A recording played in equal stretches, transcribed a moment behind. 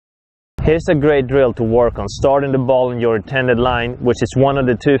Here's a great drill to work on starting the ball in your intended line, which is one of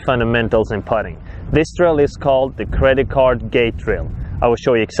the two fundamentals in putting. This drill is called the credit card gate drill. I will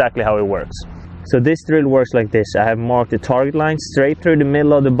show you exactly how it works. So this drill works like this. I have marked the target line straight through the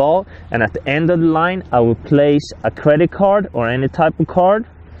middle of the ball, and at the end of the line I will place a credit card or any type of card,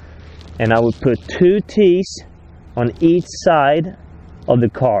 and I will put 2 tees on each side of the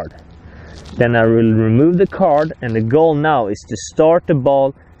card. Then I will remove the card, and the goal now is to start the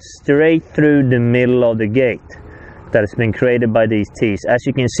ball straight through the middle of the gate that has been created by these tees. As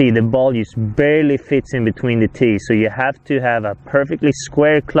you can see, the ball just barely fits in between the tees, so you have to have a perfectly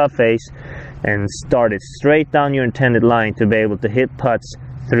square club face and start it straight down your intended line to be able to hit putts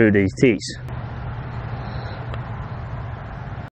through these tees.